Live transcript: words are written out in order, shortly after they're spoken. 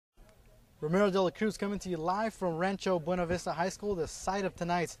Romero de la Cruz coming to you live from Rancho Buena Vista High School, the site of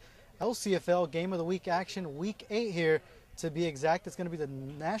tonight's LCFL Game of the Week action, Week 8 here to be exact. It's going to be the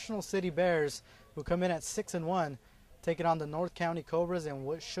National City Bears, who come in at 6-1, taking on the North County Cobras in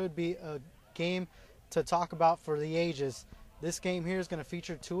what should be a game to talk about for the ages. This game here is going to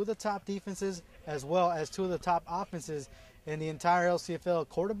feature two of the top defenses as well as two of the top offenses in the entire LCFL.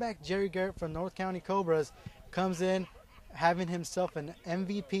 Quarterback Jerry Garrett from North County Cobras comes in having himself an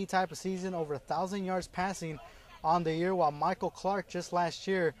MVP type of season, over 1,000 yards passing on the year, while Michael Clark just last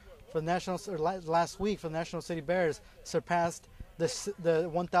week for the National City Bears surpassed the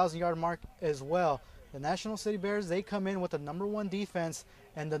 1,000 yard mark as well. The National City Bears, they come in with the #1 defense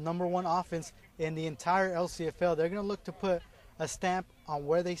and the #1 offense in the entire LCFL. They're going to look to put a stamp on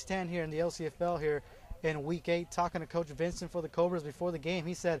where they stand here in the LCFL here in Week 8. Talking to Coach Vincent for the Cobras before the game,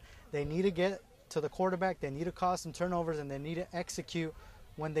 he said they need to get to the quarterback, they need to cause some turnovers, and they need to execute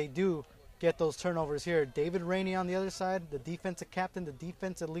when they do get those turnovers here. David Rainey on the other side, the defensive captain, the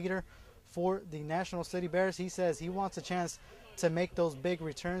defensive leader for the National City Bears, he says he wants a chance to make those big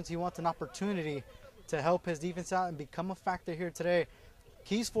returns. He wants an opportunity to help his defense out and become a factor here today.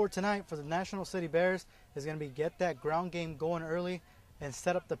 Keys for tonight for the National City Bears is going to be get that ground game going early and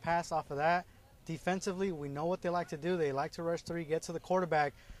set up the pass off of that. Defensively, we know what they like to do. They like to rush three, get to the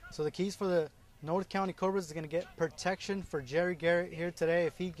quarterback. So the keys for the North County Cobras is going to get protection for Jerry Garrett here today.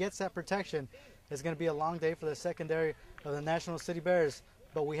 If he gets that protection, it's going to be a long day for the secondary of the National City Bears.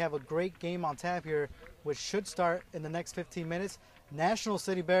 But we have a great game on tap here, which should start in the next 15 minutes. National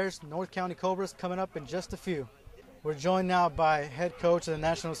City Bears, North County Cobras coming up in just a few. We're joined now by head coach of the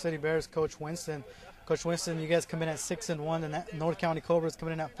National City Bears, Coach Winston. Coach Winston, you guys come in at 6-1, and North County Cobras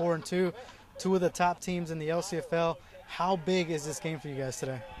coming in at 4-2. Two of the top teams in the LCFL. How big is this game for you guys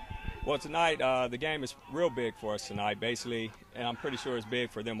today? Well, tonight, the game is real big for us tonight, basically, and I'm pretty sure it's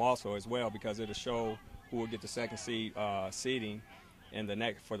big for them also as well, because it'll show who will get the second seeding in the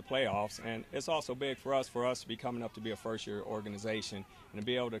next for the playoffs. And it's also big for us to be coming up to be a first-year organization and to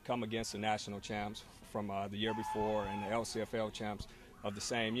be able to come against the national champs from the year before and the LCFL champs of the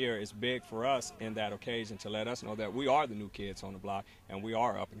same year. It's big for us in that occasion to let us know that we are the new kids on the block and we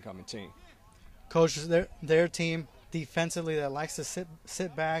are an up-and-coming team. Coach, their team defensively that likes to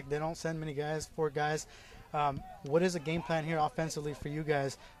sit back. They don't send many guys, 4 guys. What is the game plan here offensively for you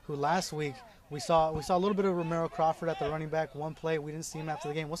guys, who last week we saw a little bit of Romero Crawford at the running back, one play. We didn't see him after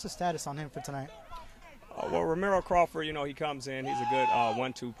the game. What's the status on him for tonight? Well, Romero Crawford, he comes in. He's a good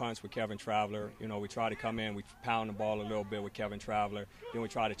 1-2 punch with Kevin Traveler. We try to come in, we pound the ball a little bit with Kevin Traveler. Then we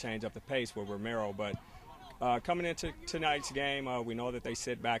try to change up the pace with Romero. But coming into tonight's game, we know that they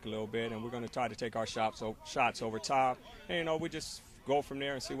sit back a little bit, and we're going to try to take our shots over top. And, we just go from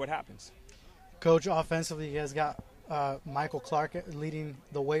there and see what happens. Coach, offensively, you guys got Michael Clark leading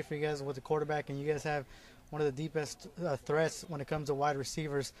the way for you guys with the quarterback, and you guys have one of the deepest threats when it comes to wide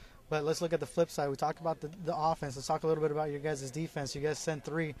receivers. But let's look at the flip side. We talked about the offense. Let's talk a little bit about your guys' defense. You guys sent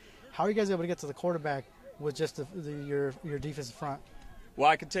 3. How are you guys able to get to the quarterback with just your defensive front? Well,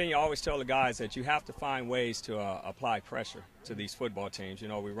 I continue to always tell the guys that you have to find ways to apply pressure to these football teams.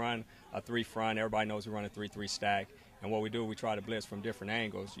 We run a 3 front. Everybody knows we run a 3-3 stack. And what we do, we try to blitz from different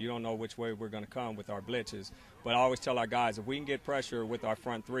angles. You don't know which way we're going to come with our blitzes. But I always tell our guys, if we can get pressure with our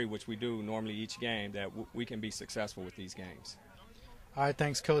front 3, which we do normally each game, that we can be successful with these games. All right,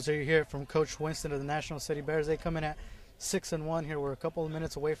 thanks, Coach. There you hear it from Coach Winston of the National City Bears. They come in at 6-1 here. We're a couple of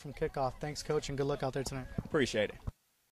minutes away from kickoff. Thanks, Coach, and good luck out there tonight. Appreciate it.